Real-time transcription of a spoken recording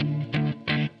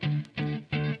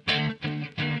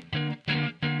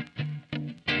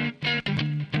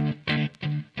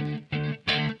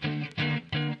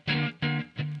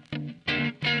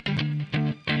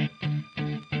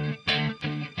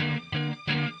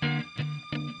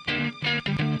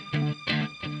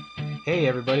Hey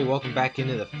everybody, welcome back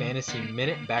into the Fantasy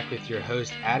Minute, back with your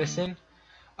host Addison.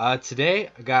 Today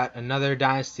I got another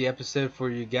Dynasty episode for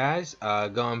you guys,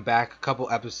 going back a couple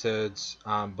episodes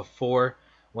before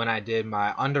when I did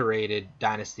my underrated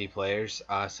Dynasty players.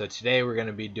 So today we're going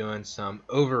to be doing some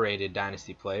overrated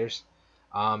Dynasty players.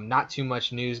 Not too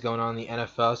much news going on in the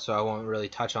NFL, so I won't really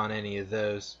touch on any of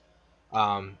those.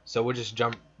 So we'll just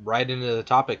jump right into the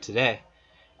topic today.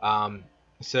 Um,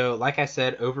 so, like I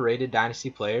said, overrated dynasty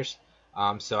players.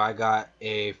 So I got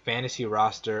a fantasy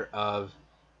roster of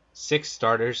 6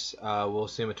 starters. We'll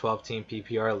assume a 12-team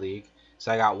PPR league.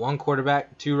 So I got one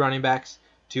quarterback, 2 running backs,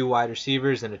 2 wide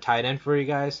receivers, and a tight end for you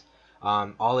guys.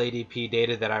 All ADP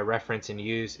data that I reference and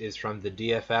use is from the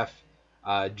DFF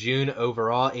June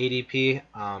overall ADP.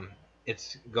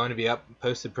 It's going to be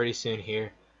posted pretty soon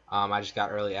here. I just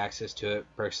got early access to it,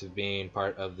 perks of being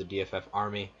part of the DFF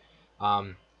Army.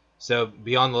 So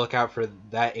be on the lookout for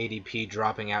that ADP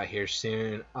dropping out here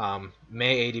soon.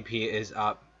 May ADP is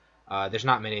up. There's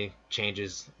not many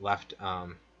changes left,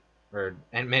 and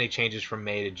many changes from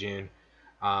May to June,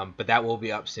 but that will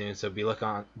be up soon. So be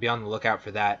on the lookout for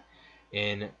that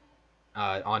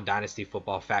on Dynasty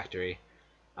Football Factory.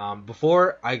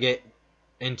 Before I get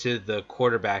into the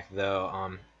quarterback, though,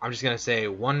 I'm just gonna say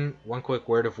one quick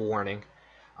word of warning.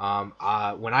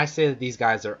 When I say that these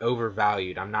guys are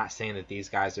overvalued, I'm not saying that these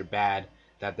guys are bad,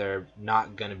 that they're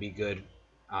not going to be good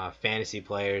fantasy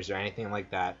players or anything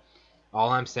like that. All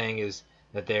I'm saying is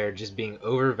that they're just being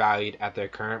overvalued at their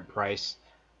current price,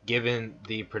 given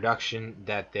the production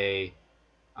that they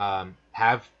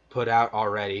have put out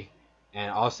already, and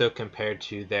also compared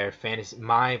to their fantasy.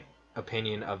 My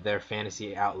opinion of their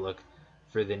fantasy outlook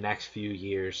for the next few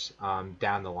years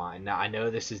down the line. Now I know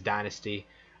this is Dynasty.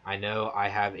 I know I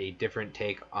have a different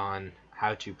take on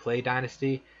how to play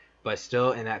Dynasty, but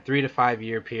still in that 3 to 5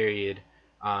 year period,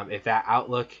 if that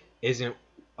outlook isn't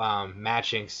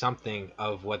matching something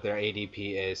of what their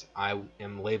ADP is, I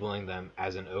am labeling them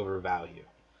as an overvalue.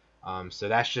 So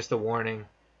that's just a warning.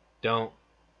 Don't,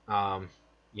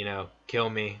 kill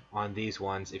me on these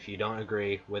ones if you don't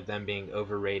agree with them being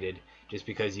overrated, just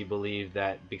because you believe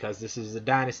that because this is a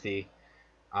Dynasty,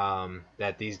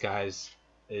 that these guys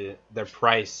their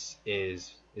price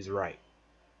is right.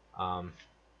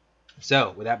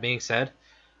 So with that being said,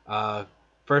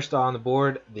 first on the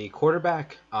board, the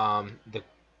quarterback. The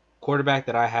quarterback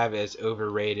that I have as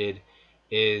overrated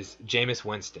is Jameis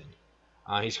Winston.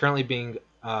 He's currently being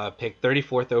picked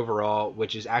 34th overall,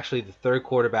 which is actually the third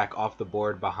quarterback off the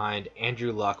board behind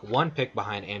Andrew Luck, one pick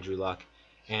behind Andrew Luck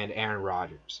and Aaron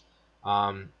Rodgers.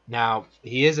 Now,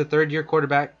 he is a third-year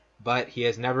quarterback, but he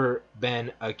has never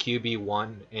been a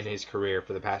QB1 in his career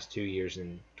for the past 2 years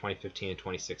in 2015 and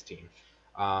 2016.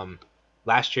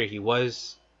 Last year he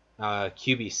was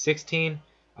QB16.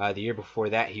 The year before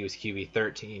that he was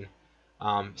QB13.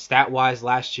 Stat-wise,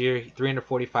 last year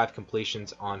 345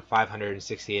 completions on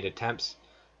 568 attempts,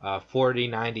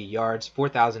 4,090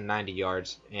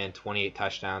 yards, and 28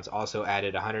 touchdowns. Also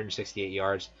added 168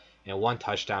 yards and 1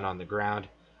 touchdown on the ground.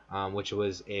 Which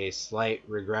was a slight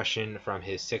regression from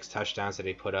his 6 touchdowns that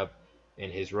he put up in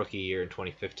his rookie year in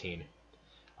 2015.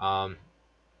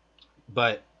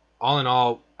 But all in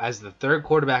all, as the third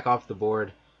quarterback off the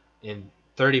board in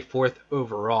 34th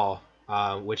overall,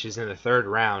 which is in the third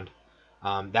round,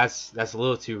 that's a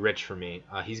little too rich for me.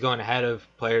 He's going ahead of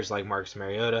players like Marcus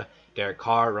Mariota, Derek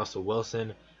Carr, Russell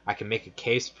Wilson. I can make a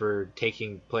case for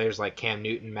taking players like Cam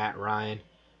Newton, Matt Ryan,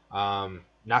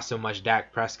 not so much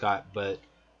Dak Prescott, but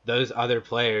those other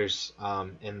players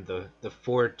in the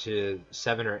 4 to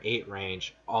 7 or 8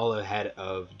 range, all ahead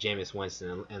of Jameis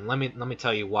Winston. And let me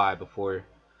tell you why before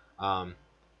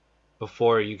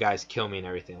you guys kill me and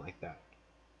everything like that.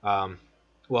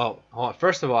 Well,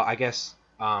 first of all, I guess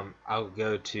I'll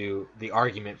go to the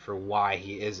argument for why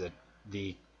he is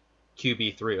the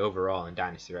QB3 overall in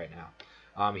Dynasty right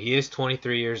now. He is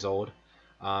 23 years old,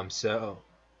 so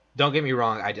don't get me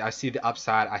wrong. I see the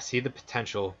upside. I see the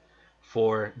potential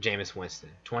for Jameis Winston,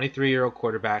 23-year-old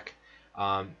quarterback,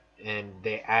 and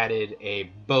they added a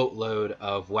boatload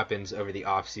of weapons over the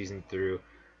offseason through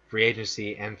free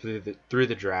agency and through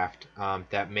the draft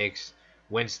that makes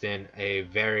Winston a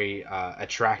very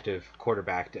attractive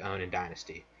quarterback to own in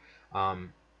Dynasty.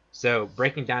 So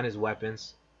breaking down his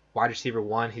weapons, wide receiver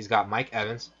 1, he's got Mike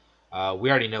Evans. We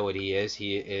already know what he is.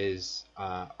 He is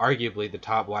arguably the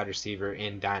top wide receiver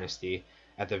in Dynasty.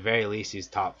 At the very least, he's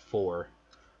top 4.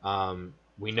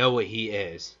 We know what he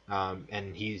is,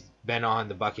 and he's been on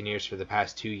the Buccaneers for the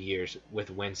past 2 years with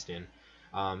Winston.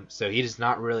 So he is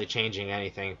not really changing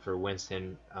anything for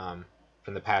Winston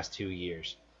from the past 2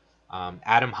 years.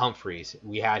 Adam Humphries,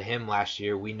 we had him last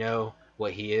year. We know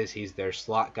what he is. He's their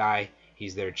slot guy.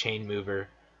 He's their chain mover.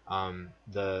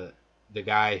 The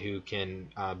guy who can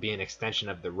be an extension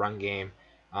of the run game.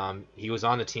 He was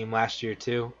on the team last year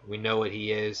too. We know what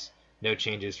he is. No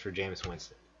changes for Jameis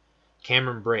Winston.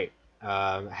 Cameron Brate,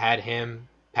 had him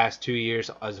past 2 years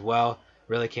as well.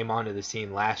 Really came onto the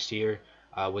scene last year.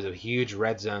 Was a huge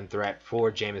red zone threat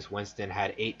for Jameis Winston.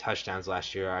 Had 8 touchdowns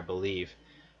last year, I believe.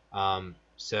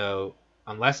 So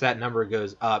unless that number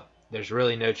goes up, there's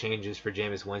really no changes for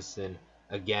Jameis Winston.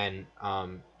 Again,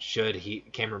 should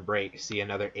Cameron Brate see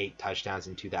another 8 touchdowns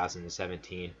in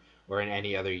 2017 or in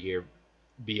any other year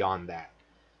beyond that.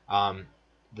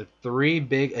 The 3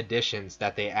 big additions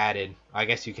that they added, I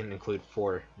guess you can include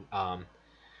 4,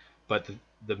 but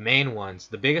the main ones,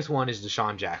 the biggest one is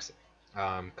Deshaun Jackson,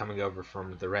 coming over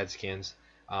from the Redskins.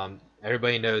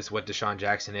 Everybody knows what Deshaun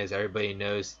Jackson is. Everybody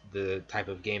knows the type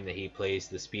of game that he plays,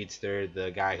 the speedster,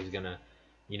 the guy who's going to,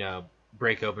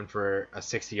 break open for a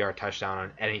 60-yard touchdown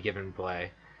on any given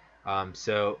play.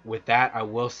 So with that, I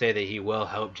will say that he will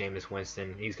help Jameis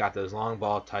Winston. He's got those long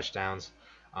ball touchdowns.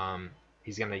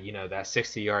 He's going to, that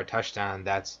 60-yard touchdown,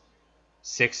 that's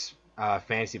 6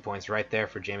 fantasy points right there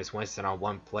for Jameis Winston on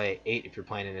one play, 8 if you're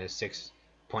playing in a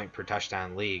 6-point per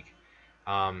touchdown league.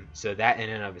 So that in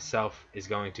and of itself is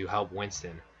going to help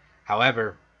Winston.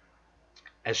 However,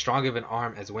 as strong of an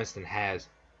arm as Winston has,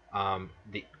 an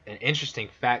interesting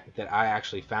fact that I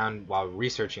actually found while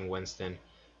researching Winston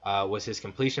was his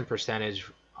completion percentage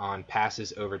on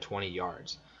passes over 20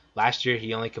 yards. Last year,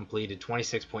 he only completed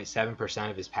 26.7%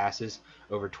 of his passes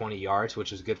over 20 yards,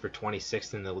 which was good for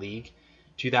 26th in the league.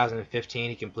 2015,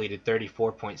 he completed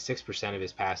 34.6% of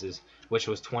his passes, which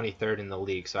was 23rd in the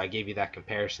league. So I gave you that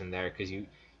comparison there because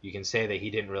you can say that he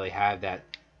didn't really have that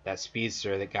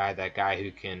speedster, that guy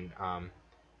who can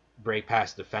break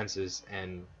past defenses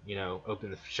and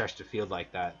stretch the field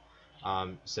like that.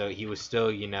 So he was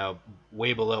still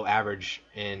way below average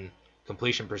in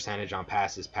completion percentage on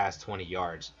passes past 20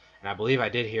 yards. And I believe I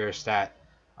did hear a stat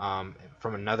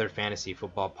from another fantasy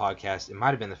football podcast. It might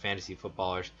have been the Fantasy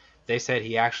Footballers. They said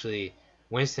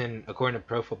Winston, according to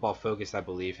Pro Football Focus, I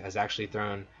believe, has actually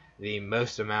thrown the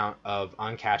most amount of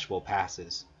uncatchable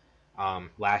passes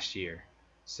last year.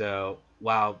 So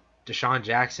while Deshaun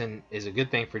Jackson is a good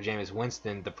thing for Jameis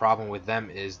Winston, the problem with them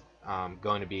is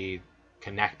going to be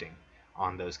connecting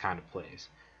on those kind of plays.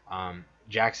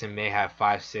 Jackson may have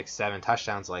 5, 6, 7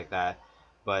 touchdowns like that,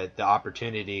 but the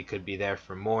opportunity could be there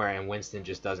for more, and Winston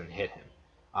just doesn't hit him.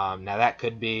 Now that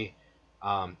could be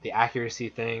the accuracy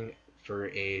thing for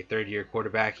a third-year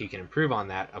quarterback. He can improve on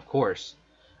that, of course.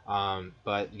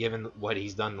 But given what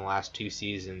he's done in the last 2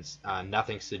 seasons,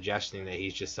 nothing's suggesting that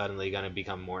he's just suddenly going to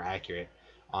become more accurate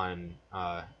on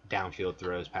downfield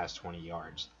throws past 20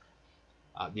 yards.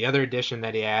 The other addition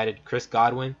that he added, Chris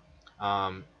Godwin,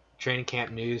 training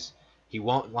camp news, he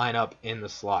won't line up in the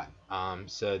slot.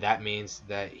 So that means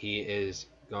that he is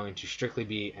going to strictly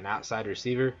be an outside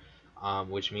receiver,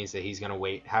 which means that he's going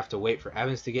to have to wait for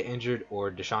Evans to get injured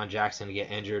or Deshaun Jackson to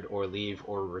get injured or leave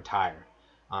or retire.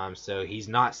 So he's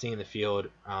not seeing the field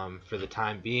for the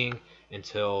time being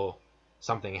until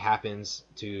something happens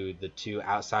to the 2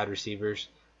 outside receivers.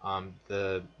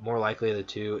 The more likely of the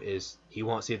 2 is he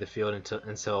won't see the field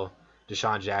until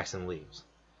Deshaun Jackson leaves.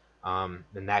 And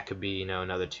that could be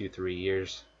another 2-3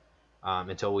 years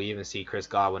until we even see Chris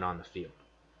Godwin on the field.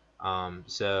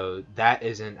 So that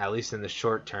isn't, at least in the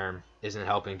short term, isn't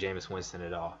helping Jameis Winston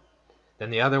at all.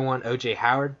 Then the other one, O.J.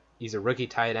 Howard, he's a rookie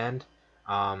tight end.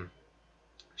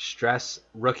 Stress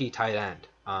rookie tight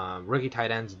end. Rookie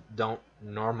tight ends don't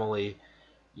normally,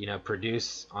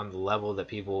 produce on the level that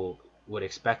people would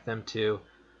expect them to.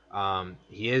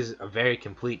 He is a very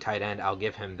complete tight end, I'll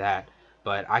give him that.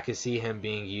 But I could see him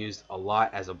being used a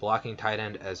lot as a blocking tight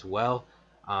end as well.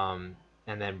 And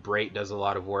then Brate does a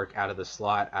lot of work out of the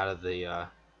slot, out of the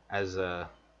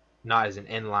not as an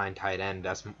inline tight end.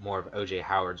 That's more of O.J.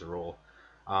 Howard's role.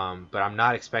 But I'm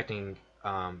not expecting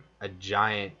a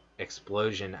giant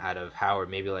explosion out of Howard,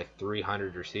 maybe like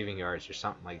 300 receiving yards or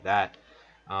something like that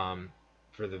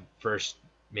for the first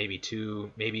maybe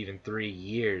 2, maybe even 3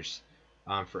 years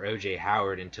for O.J.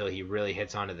 Howard until he really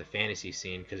hits onto the fantasy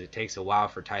scene, because it takes a while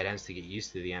for tight ends to get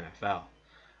used to the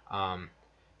NFL.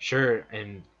 Sure,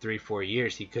 in 3-4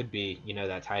 years he could be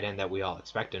that tight end that we all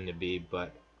expect him to be,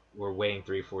 but we're waiting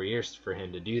 3-4 years for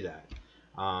him to do that.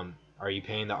 Are you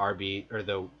paying the RB or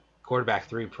the quarterback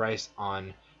 3 price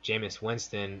on Jameis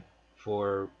Winston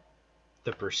for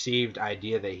the perceived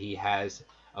idea that he has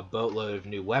a boatload of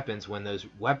new weapons when those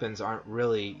weapons aren't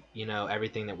really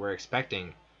everything that we're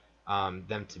expecting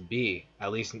them to be,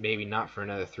 at least maybe not for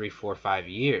another 3, 4, 5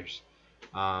 years?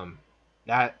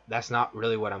 that's not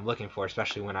really what I'm looking for,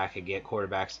 especially when I could get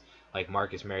quarterbacks like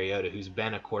Marcus Mariota, who's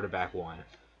been a quarterback one,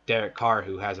 Derek Carr,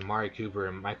 who has Amari Cooper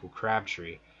and Michael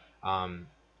Crabtree, um,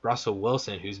 Russell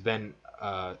Wilson, who's been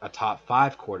a top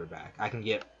 5 quarterback. I can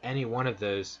get any one of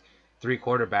those 3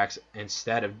 quarterbacks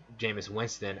instead of Jameis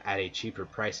Winston at a cheaper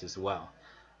price as well.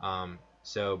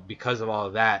 So because of all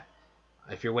of that,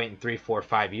 if you're waiting 3, 4,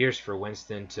 5 years for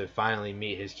Winston to finally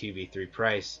meet his QB3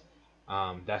 price,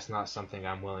 that's not something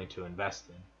I'm willing to invest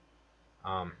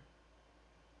in.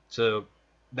 So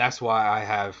that's why I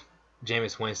have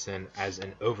Jameis Winston as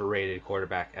an overrated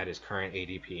quarterback at his current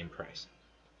ADP and price.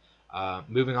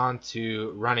 Moving on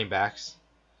to running backs.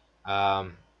 My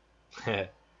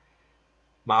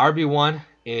RB1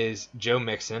 is Joe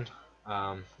Mixon.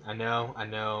 I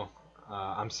know.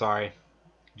 I'm sorry.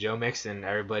 Joe Mixon,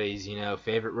 everybody's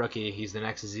favorite rookie. He's the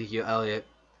next Ezekiel Elliott.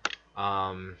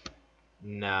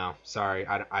 No, sorry,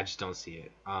 I just don't see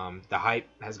it. The hype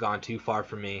has gone too far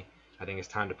for me. I think it's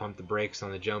time to pump the brakes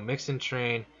on the Joe Mixon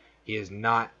train. He is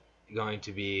not going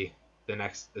to be the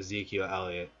next Ezekiel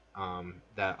Elliott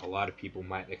that a lot of people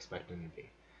might expect him to be.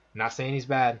 I'm not saying he's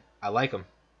bad. I like him.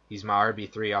 He's my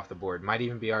RB3 off the board. Might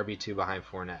even be RB2 behind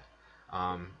Fournette.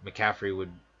 McCaffrey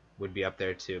would be up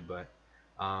there too, but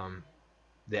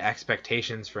the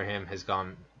expectations for him has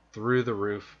gone through the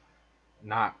roof.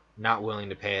 Not willing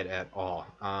to pay it at all.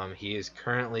 He is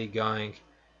currently going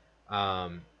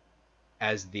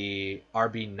as the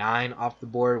RB9 off the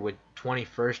board with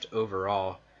 21st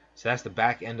overall. So that's the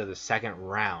back end of the second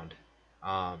round.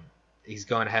 He's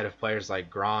going ahead of players like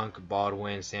Gronk,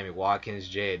 Baldwin, Sammy Watkins,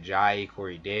 Jay Ajayi,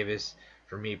 Corey Davis.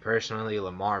 For me personally,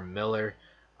 Lamar Miller.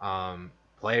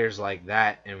 Players like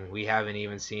that, and we haven't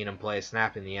even seen him play a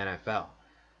snap in the NFL.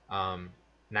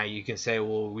 Now you can say,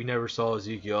 well, we never saw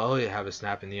Ezekiel Elliott have a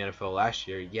snap in the NFL last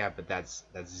year. Yeah, but that's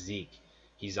Zeke.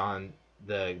 He's on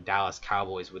the Dallas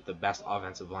Cowboys with the best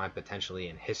offensive line potentially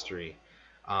in history.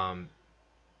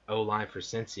 O-line for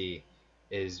Cincy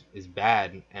is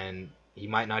bad, and he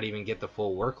might not even get the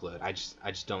full workload. I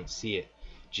just don't see it.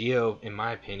 Gio, in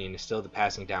my opinion, is still the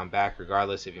passing down back,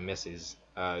 regardless if he misses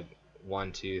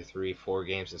 1, 2, 3, 4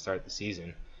 games to start the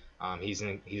season. He's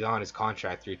on his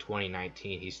contract through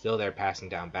 2019. He's still there passing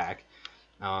down back.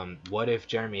 What if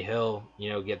Jeremy Hill,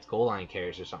 gets goal line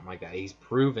carries or something like that? He's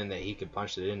proven that he could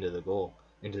punch it into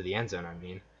the end zone. I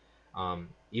mean,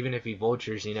 even if he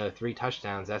vultures, 3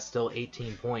 touchdowns, that's still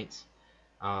 18 points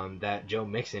that Joe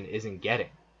Mixon isn't getting.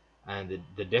 And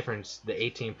the difference, the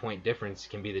 18-point difference,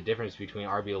 can be the difference between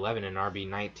RB11 and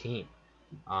RB19.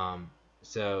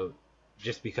 So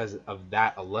just because of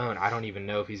that alone, I don't even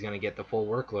know if he's going to get the full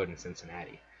workload in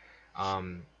Cincinnati.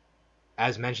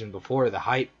 As mentioned before, the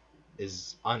hype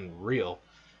is unreal.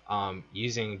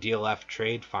 Using DLF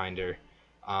Trade Finder,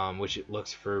 which it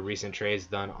looks for recent trades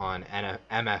done on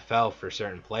MFL for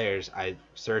certain players, I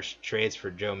searched trades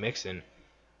for Joe Mixon.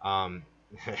 Some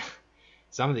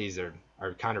of these are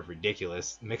kind of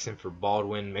ridiculous. Mixon for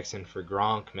Baldwin, Mixon for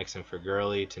Gronk, Mixon for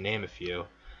Gurley, to name a few.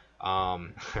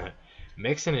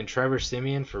 Mixon and Trevor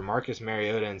Siemian for Marcus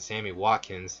Mariota and Sammy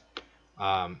Watkins.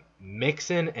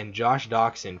 Mixon and Josh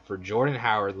Doxson for Jordan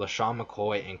Howard, LaShawn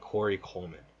McCoy, and Corey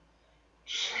Coleman.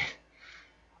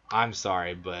 I'm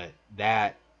sorry, but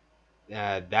that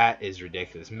is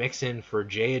ridiculous. Mixon for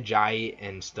Jay Ajayi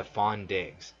and Stephon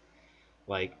Diggs.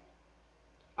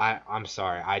 I'm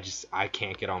sorry. I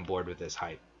can't get on board with this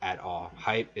hype at all.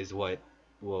 Hype is what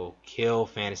will kill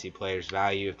fantasy players'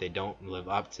 value if they don't live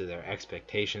up to their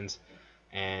expectations.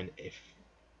 And if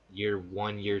year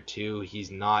 1, year 2,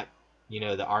 he's not, the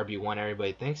RB1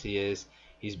 everybody thinks he is.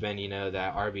 He's been,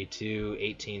 that RB2,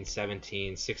 18,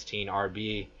 17, 16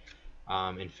 RB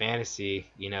in fantasy,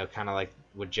 kind of like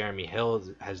what Jeremy Hill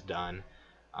has done.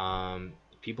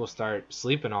 People start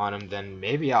sleeping on him, then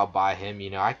maybe I'll buy him.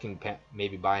 I can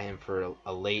maybe buy him for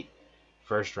a late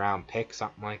first-round pick,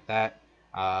 something like that.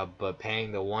 But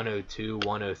paying the 102,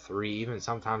 103, even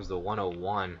sometimes the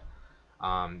 101,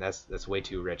 that's way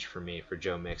too rich for me for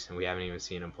Joe Mixon. We haven't even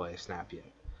seen him play a snap yet.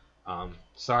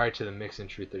 Sorry to the Mixon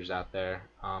truthers out there.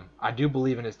 I do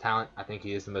believe in his talent. I think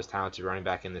he is the most talented running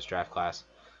back in this draft class.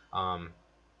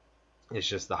 It's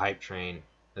just the hype train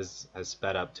has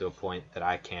sped up to a point that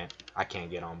I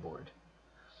can't get on board.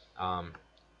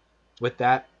 With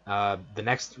that, the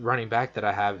next running back that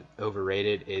I have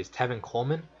overrated is Tevin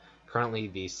Coleman, currently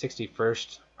the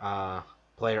 61st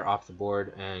player off the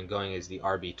board and going as the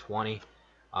RB20.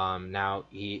 Now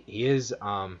he is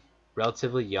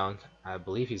relatively young. I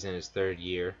believe he's in his 3rd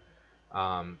year,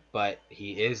 but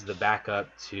he is the backup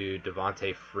to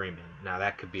Devontae Freeman. Now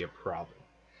that could be a problem.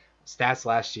 Stats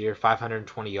last year: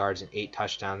 520 yards and 8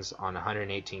 touchdowns on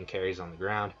 118 carries on the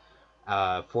ground.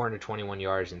 421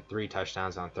 yards and 3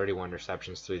 touchdowns on 31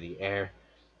 receptions through the air.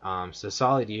 So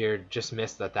solid year, just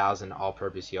missed 1,000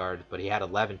 all-purpose yards, but he had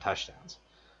 11 touchdowns,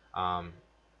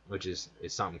 which is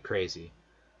something crazy.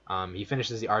 He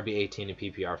finishes the RB18 in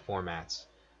PPR formats,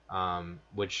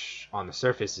 which on the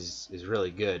surface is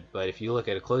really good. But if you look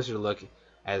at a closer look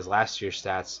at his last year's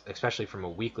stats, especially from a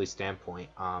weekly standpoint,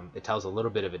 it tells a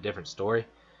little bit of a different story.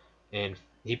 And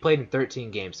he played in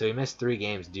 13 games, so he missed 3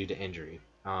 games due to injury,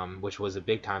 which was a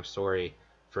big-time story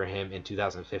for him in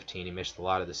 2015. He missed a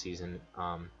lot of the season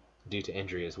due to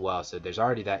injury as well, so there's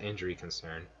already that injury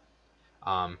concern.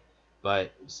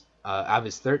 But out of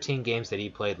his 13 games that he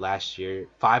played last year,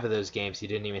 5 of those games he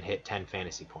didn't even hit 10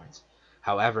 fantasy points.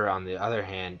 However, on the other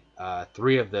hand,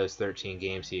 3 of those 13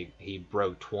 games he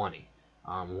broke 20.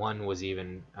 One was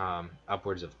even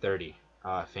upwards of 30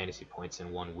 fantasy points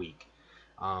in 1 week.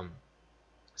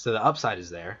 So the upside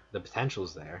is there, the potential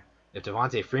is there. If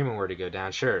Devontae Freeman were to go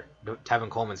down, sure, Tevin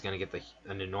Coleman's going to get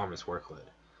an enormous workload.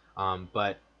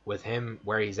 But with him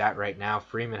where he's at right now,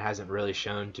 Freeman hasn't really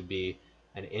shown to be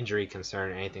an injury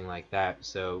concern or anything like that.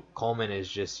 So Coleman is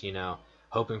just,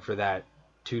 hoping for that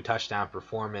 2-touchdown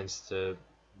performance to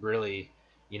really,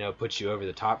 put you over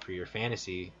the top for your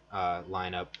fantasy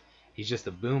lineup. He's just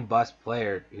a boom-bust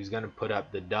player who's going to put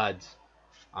up the duds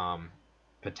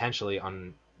potentially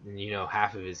on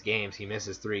half of his games. He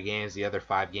misses 3 games. The other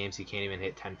 5 games he can't even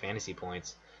hit 10 fantasy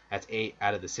points. That's 8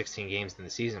 out of the 16 games in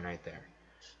the season right there.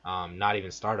 Not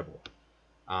even startable.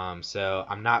 So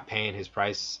I'm not paying his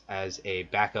price as a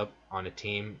backup on a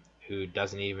team who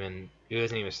isn't even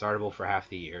startable for half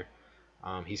the year.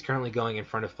 He's currently going in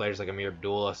front of players like Amir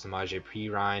Abdullah, Samaje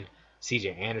Perine,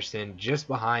 CJ Anderson, just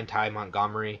behind Ty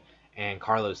Montgomery and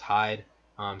Carlos Hyde.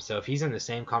 So if he's in the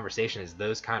same conversation as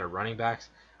those kind of running backs,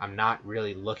 I'm not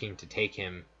really looking to take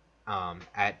him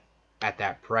at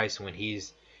that price when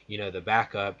he's the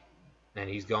backup and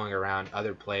he's going around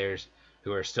other players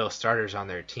who are still starters on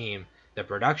their team. The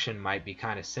production might be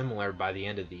kind of similar by the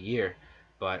end of the year,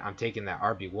 but I'm taking that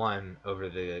RB1 over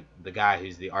the guy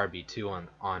who's the RB2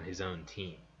 on his own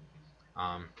team.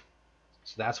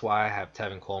 So that's why I have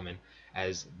Tevin Coleman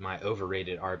as my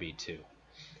overrated RB2.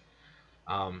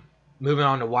 Moving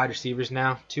on to wide receivers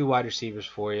now. 2 wide receivers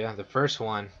for you. The first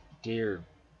one, dear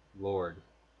Lord,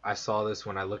 I saw this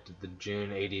when I looked at the June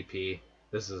ADP.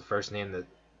 This is the first name that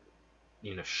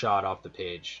shot off the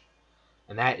page,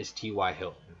 and that is T.Y.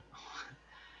 Hilton.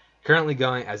 Currently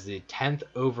going as the 10th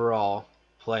overall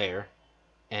player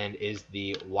and is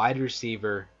the wide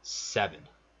receiver 7.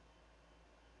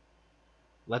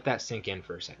 Let that sink in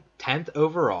for a second. 10th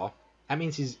overall. That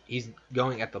means he's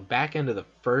going at the back end of the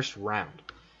first round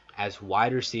as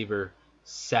wide receiver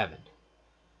 7.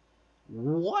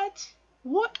 What?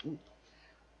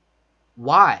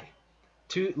 Why?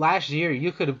 Last year,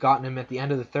 you could have gotten him at the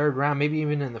end of the 3rd round, maybe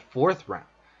even in the 4th round.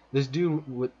 This dude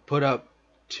would put up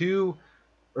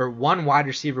 1 wide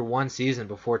receiver 1 season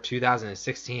before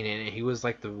 2016, and he was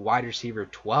like the wide receiver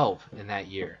 12 in that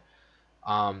year.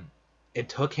 It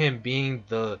took him being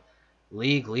the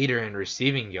league leader in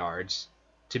receiving yards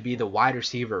to be the wide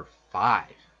receiver 5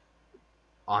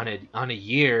 on a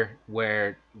year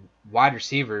where wide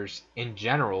receivers in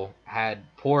general had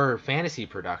poor fantasy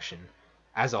production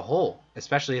as a whole,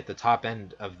 especially at the top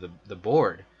end of the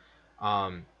board.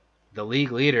 The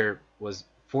league leader was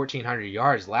 1,400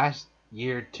 yards last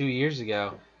year. 2 years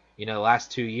ago, the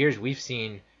last 2 years we've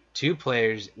seen 2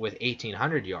 players with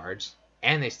 1,800 yards,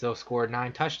 and they still scored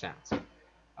 9 touchdowns.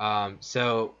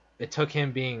 So it took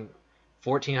him being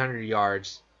 1,400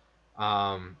 yards,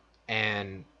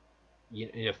 and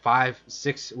 5,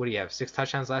 6. What do you have? 6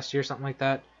 touchdowns last year, something like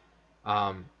that,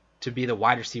 to be the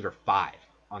wide receiver 5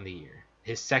 on the year.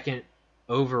 His 2nd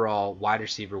overall wide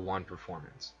receiver 1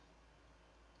 performance.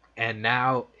 And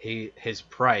now his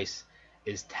price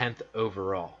is 10th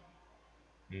overall.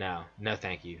 No,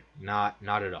 thank you. Not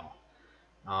at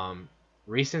all.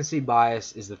 Recency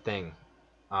bias is the thing.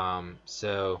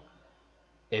 So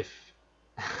if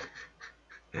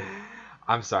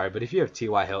I'm sorry, but if you have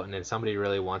T.Y. Hilton and somebody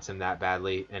really wants him that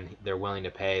badly and they're willing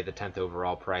to pay the 10th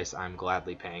overall price, I'm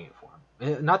gladly paying it for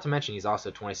him. Not to mention he's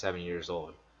also 27 years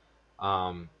old,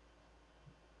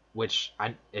 which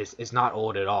is not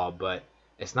old at all, but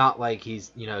it's not like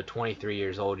he's 23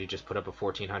 years old. He just put up a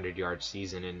 1,400 yard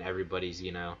season and everybody's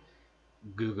goo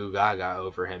goo gaga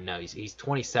over him. No, he's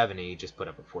 27 and he just put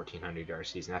up a 1,400 yard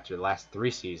season after the last 3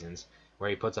 seasons where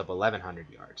he puts up 1,100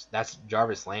 yards. That's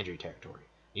Jarvis Landry territory.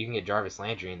 You can get Jarvis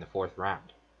Landry in the 4th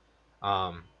round.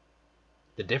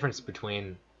 The difference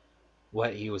between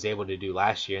what he was able to do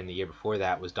last year and the year before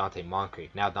that was Dante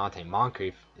Moncrief. Now Dante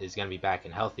Moncrief is going to be back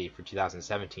and healthy for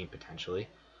 2017 potentially.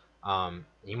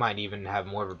 He might even have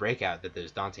more of a breakout that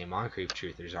those Dante Moncrief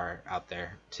truthers are out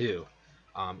there too.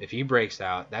 If he breaks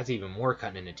out, that's even more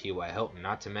cutting into T.Y. Hilton.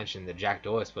 Not to mention that Jack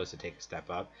Doyle is supposed to take a step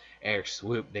up. Eric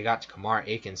Swoop, they got Kamar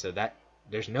Aiken, so that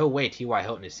there's no way T.Y.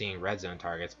 Hilton is seeing red zone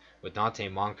targets with Dante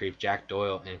Moncrief, Jack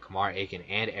Doyle, and Kamar Aiken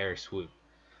and Eric Swoop.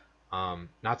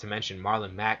 Not to mention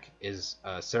Marlon Mack is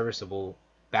serviceable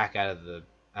back out of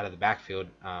the backfield,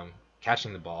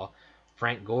 catching the ball.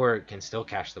 Frank Gore can still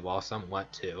catch the ball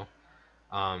somewhat too.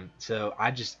 So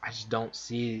I just don't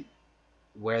see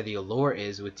where the allure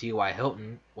is with T.Y.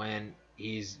 Hilton when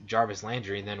he's Jarvis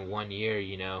Landry, and then 1 year,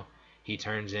 he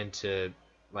turns into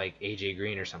like A.J.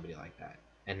 Green or somebody like that,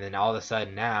 and then all of a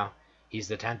sudden now he's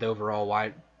the 10th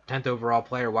overall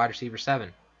player, wide receiver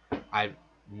 7.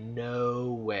 No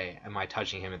way am I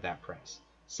touching him at that price.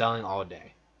 Selling all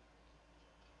day.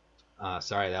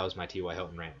 Sorry, that was my T.Y.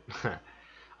 Hilton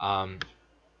rant.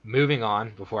 Moving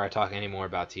on, before I talk any more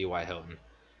about T.Y. Hilton,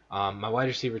 my wide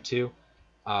receiver 2,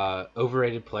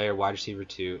 overrated player, wide receiver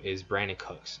 2, is Brandon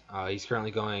Cooks. He's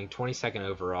currently going 22nd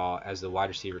overall as the wide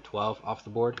receiver 12 off the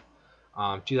board.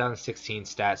 2016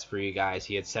 stats for you guys: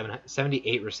 he had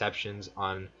 78 receptions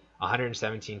on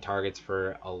 117 targets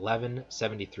for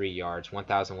 1,173 yards,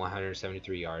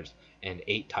 1,173 yards, and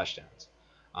 8 touchdowns.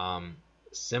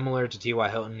 Similar to T.Y.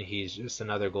 Hilton, he's just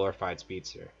another glorified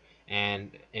speedster.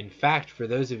 And in fact, for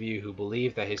those of you who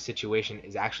believe that his situation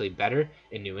is actually better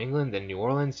in New England than New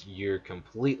Orleans, you're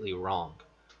completely wrong.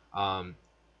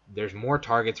 There's more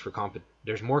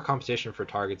competition for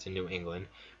targets in New England.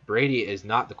 Brady is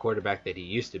not the quarterback that he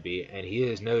used to be, and he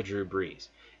is no Drew Brees.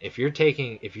 If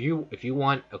you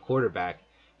want a quarterback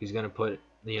who's going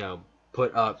to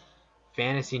put up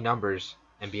fantasy numbers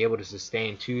and be able to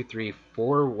sustain 2, 3,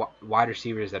 4 wide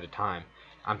receivers at a time,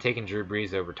 I'm taking Drew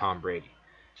Brees over Tom Brady.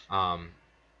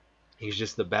 He's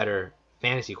just the better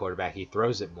fantasy quarterback. He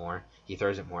throws it more. He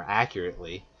throws it more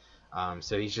accurately.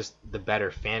 So he's just the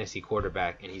better fantasy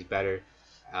quarterback, and he's better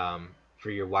for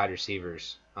your wide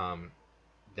receivers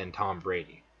than Tom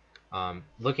Brady.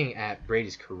 Looking at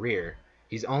Brady's career,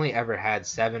 he's only ever had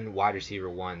 7 wide receiver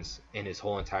 1s in his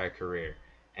whole entire career.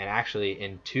 And actually,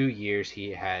 in 2 years,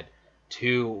 he had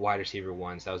 2 wide receiver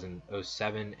 1s. That was in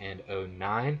 07 and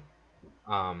 09.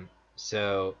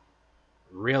 So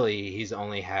really, he's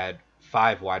only had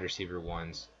 5 wide receiver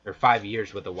 1s, or 5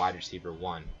 years with a wide receiver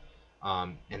 1.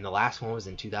 And the last one was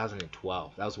in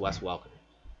 2012. That was Wes Welker.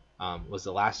 Was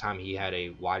the last time he had a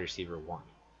wide receiver 1.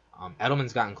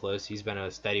 Edelman's gotten close. He's been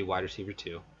a steady wide receiver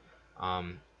 2.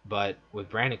 But with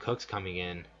Brandon Cooks coming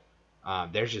in,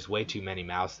 there's just way too many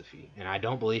mouths to feed. And I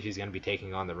don't believe he's going to be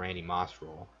taking on the Randy Moss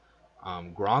role.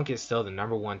 Gronk is still the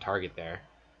number 1 target there.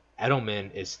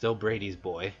 Edelman is still Brady's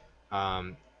boy.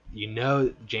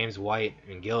 James White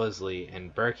and Gillisley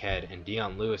and Burkhead and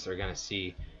Dion Lewis are going to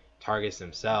see targets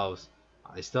themselves.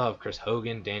 They still have Chris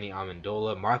Hogan, Danny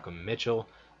Amendola, Markham Mitchell.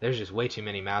 There's just way too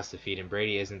many mouths to feed, and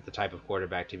Brady isn't the type of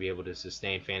quarterback to be able to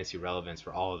sustain fantasy relevance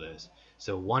for all of those.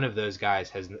 So one of those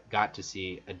guys has got to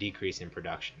see a decrease in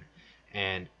production.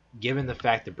 And given the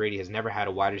fact that Brady has never had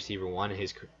a wide receiver 1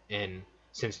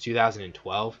 since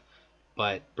 2012,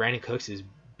 but Brandon Cooks is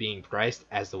being priced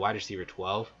as the wide receiver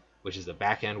 12, which is the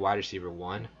back end wide receiver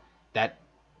 1, that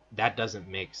doesn't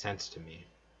make sense to me.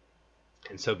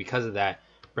 And so because of that,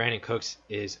 Brandon Cooks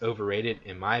is overrated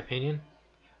in my opinion.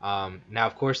 Now,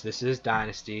 of course, this is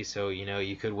Dynasty, so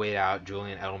you could wait out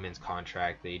Julian Edelman's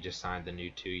contract. They just signed the new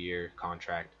 2-year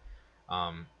contract.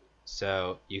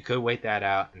 So you could wait that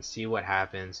out and see what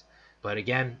happens. But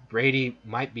again, Brady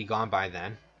might be gone by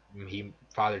then.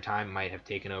 Father Time might have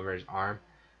taken over his arm.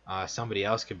 Somebody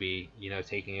else could be,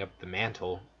 taking up the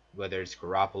mantle, whether it's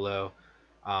Garoppolo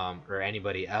or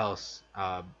anybody else.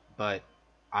 But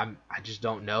I just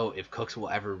don't know if Cooks will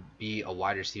ever be a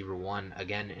wide receiver 1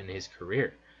 again in his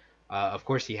career. Of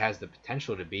course, he has the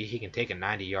potential to be. He can take a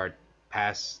 90-yard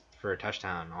pass for a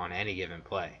touchdown on any given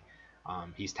play.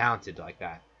 He's talented like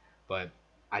that. But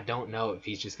I don't know if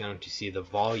he's just going to see the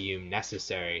volume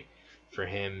necessary for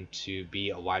him to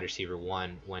be a wide receiver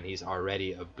 1 when he's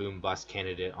already a boom-bust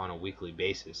candidate on a weekly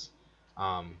basis.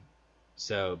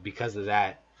 So because of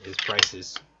that, his price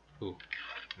is... Ooh,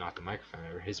 knocked the microphone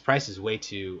over. His price is way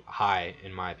too high,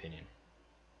 in my opinion.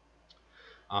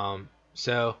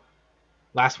 So...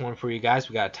 Last one for you guys.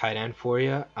 We got a tight end for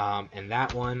you. And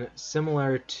that one,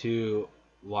 similar to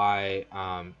why,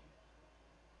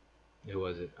 who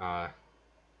was it?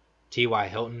 T.Y.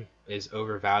 Hilton is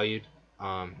overvalued.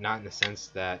 Not in the sense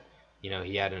that,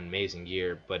 he had an amazing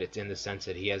year, but it's in the sense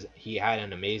that he had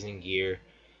an amazing year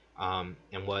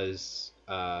and was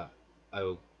a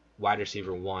wide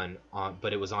receiver one,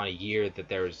 but it was on a year that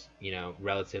there was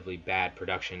relatively bad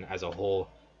production as a whole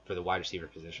for the wide receiver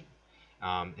position.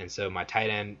 And so my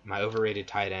overrated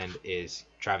tight end is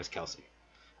Travis Kelce.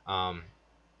 Um,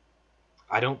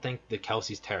 I don't think the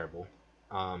Kelsey's terrible.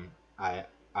 Um, I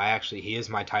actually he is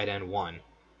my tight end one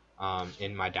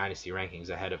in my dynasty rankings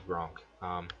ahead of Gronk.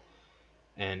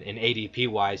 And in ADP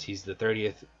wise, he's the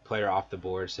 30th player off the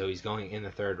board, so he's going in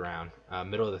the third round,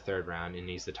 middle of the third round, and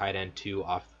he's the tight end 2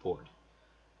 off the board.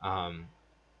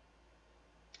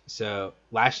 So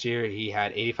last year he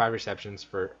had 85 receptions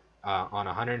for on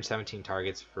 117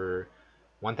 targets for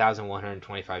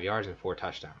 1,125 yards and 4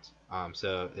 touchdowns.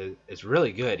 So it's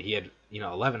really good. He had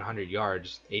 1,100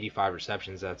 yards, 85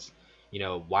 receptions. That's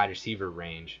wide receiver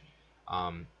range,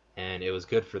 and it was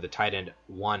good for the tight end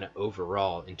 1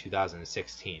 overall in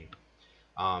 2016.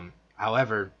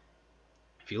 However,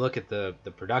 if you look at the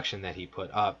production that he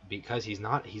put up, because he's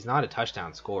not a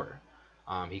touchdown scorer.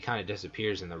 He kind of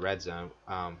disappears in the red zone,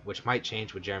 which might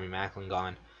change with Jeremy Maclin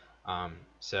gone.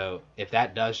 So if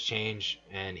that does change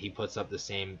and he puts up the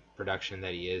same production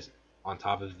that he is on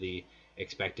top of the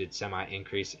expected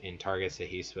semi-increase in targets that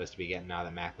he's supposed to be getting now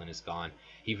that Maclin is gone,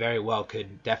 he very well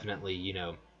could definitely,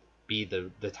 be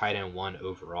the tight end 1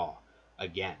 overall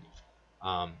again.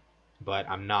 But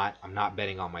I'm not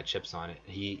betting all my chips on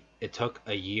it. It took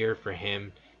a year for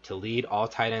him to lead all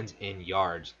tight ends in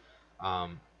yards.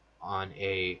 On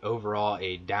a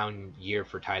down year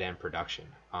for tight end production.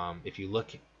 If you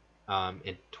look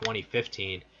in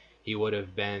 2015, he would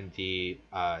have been the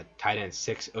tight end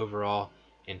 6 overall.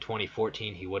 In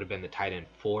 2014, he would have been the tight end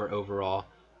 4 overall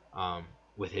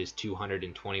with his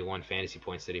 221 fantasy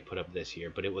points that he put up this year.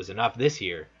 But it was enough this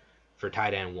year for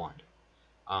tight end 1.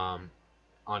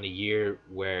 On a year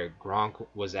where Gronk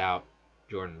was out,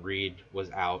 Jordan Reed was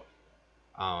out,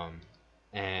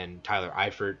 and Tyler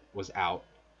Eifert was out.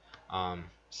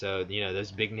 So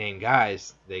those big name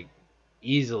guys, they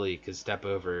easily could step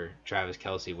over Travis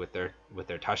Kelce with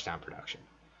their touchdown production.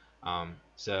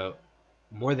 So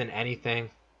more than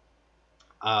anything,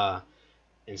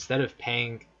 instead of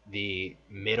paying the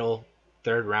middle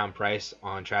third round price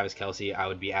on Travis Kelce, I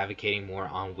would be advocating more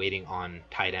on waiting on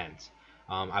tight ends.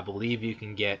 I believe you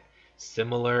can get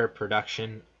similar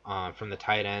production from the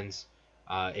tight ends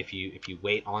if you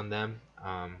wait on them.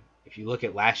 If you look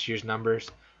at last year's numbers,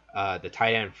 the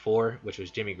tight end 4, which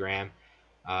was Jimmy Graham,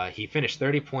 he finished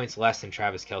 30 points less than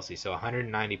Travis Kelce, so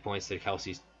 190 points to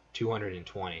Kelce's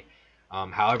 220.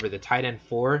 However, the tight end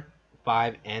 4,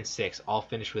 5, and 6 all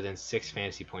finished within 6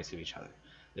 fantasy points of each other.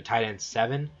 The tight end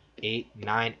 7, 8,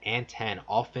 9, and 10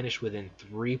 all finished within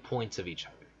 3 points of each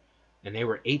other. And they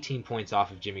were 18 points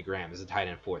off of Jimmy Graham as the tight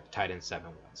end 4, the tight end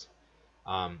 7 was.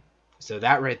 So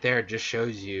that right there just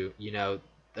shows you,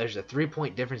 there's a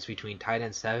 3-point difference between tight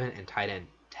end 7 and tight end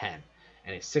 10,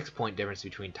 and a 6-point difference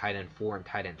between tight end 4 and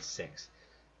tight end 6.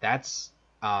 That's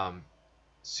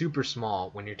super small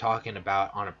when you're talking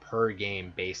about on a per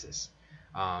game basis.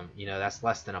 That's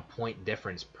less than a point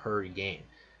difference per game,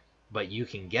 but you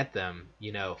can get them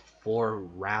 4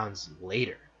 rounds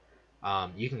later.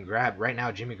 You can grab right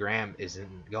now. Jimmy Graham is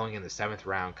going in the 7th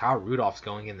round. Kyle Rudolph's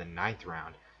going in the 9th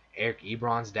round. Eric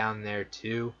Ebron's down there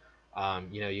too.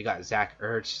 You got Zach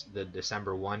Ertz, the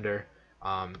December wonder.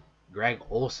 Greg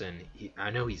Olsen,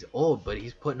 I know he's old, but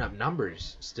he's putting up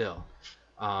numbers still.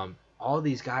 All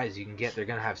these guys you can get, they're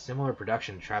going to have similar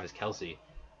production to Travis Kelce,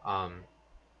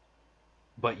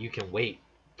 but you can wait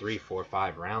 3, 4,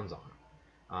 5 rounds on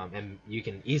them. And you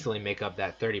can easily make up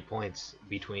that 30 points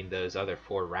between those other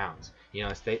 4 rounds.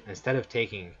 Instead of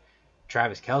taking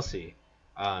Travis Kelce,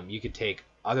 you could take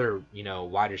other,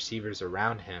 wide receivers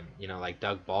around him, like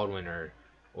Doug Baldwin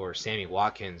or Sammy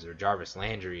Watkins or Jarvis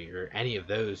Landry or any of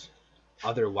those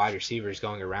other wide receivers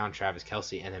going around Travis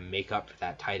Kelce, and then make up for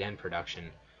that tight end production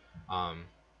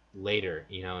later,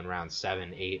 in round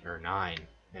 7, 8, or 9,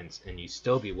 and you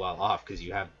still be well off because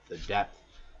you have the depth,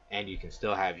 and you can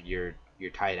still have your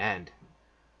tight end,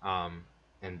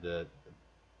 and the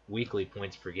weekly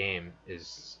points per game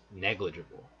is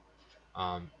negligible.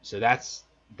 So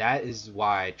that is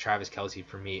why Travis Kelce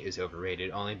for me is overrated,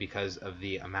 only because of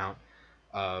the amount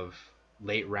of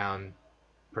late round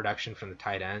production from the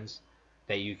tight ends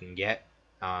that you can get.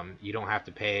 You don't have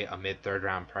to pay a mid-third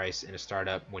round price in a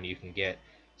startup when you can get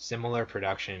similar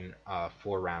production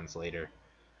 4 rounds later.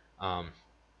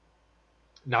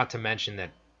 Not to mention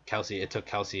that it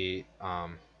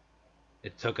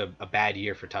took a bad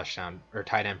year for touchdown or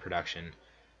tight end production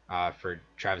for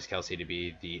Travis Kelce to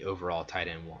be the overall tight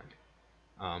end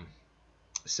 1.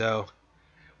 So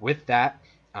with that,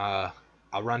 I'll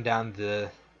run down the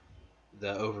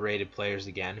overrated players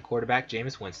again. Quarterback,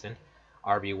 Jameis Winston.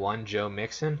 RB1, Joe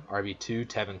Mixon. RB2,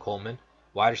 Tevin Coleman.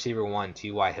 Wide receiver 1,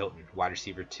 T.Y. Hilton. Wide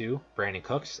receiver 2, Brandon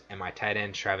Cooks. And my tight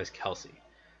end, Travis Kelce.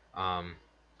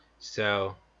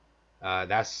 So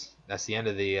that's the end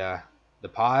of the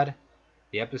pod,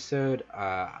 the episode.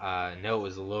 I know it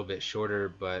was a little bit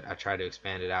shorter, but I tried to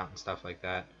expand it out and stuff like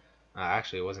that.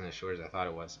 Actually, it wasn't as short as I thought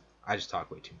it was. I just talk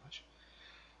way too much.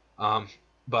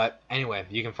 But anyway,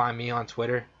 you can find me on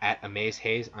Twitter at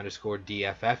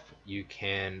AmazeHaze_DFF. You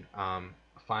can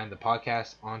find the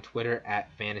podcast on Twitter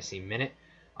at Fantasy Minute.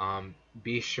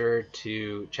 Be sure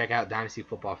to check out Dynasty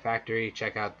Football Factory.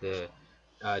 Check out the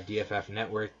DFF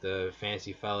Network, the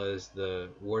Fantasy Fellas, the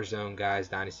Warzone guys,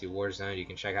 Dynasty Warzone. You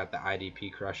can check out the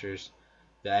IDP Crushers,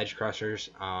 the Edge Crushers.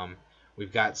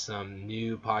 We've got some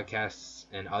new podcasts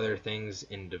and other things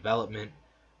in development.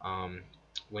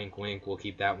 Wink, wink. We'll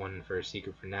keep that one for a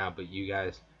secret for now. But you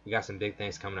guys, we got some big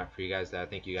things coming up for you guys that I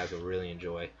think you guys will really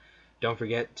enjoy. Don't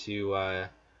forget to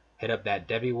hit up that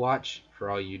Devy Watch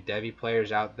for all you Devy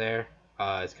players out there.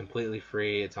 It's completely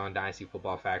free. It's on Dynasty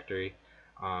Football Factory.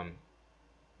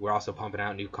 We're also pumping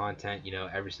out new content,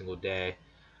 every single day.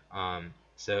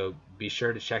 So be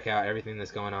sure to check out everything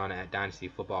that's going on at Dynasty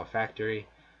Football Factory.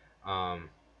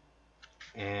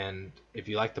 And if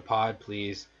you like the pod,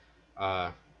 please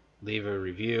leave a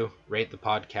review, rate the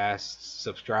podcast,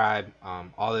 subscribe,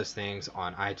 all those things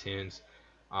on iTunes.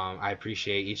 I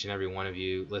appreciate each and every one of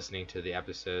you listening to the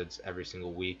episodes every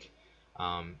single week.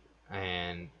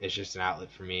 And it's just an outlet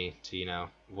for me to,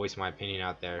 voice my opinion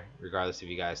out there, regardless if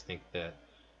you guys think that,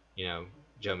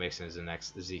 Joe Mixon is the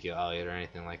next Ezekiel Elliott or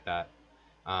anything like that.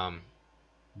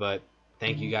 But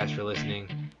thank you guys for listening.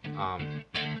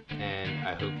 And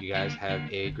I hope you guys have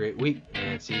a great week,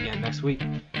 and see you again next week.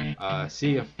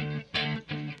 See ya.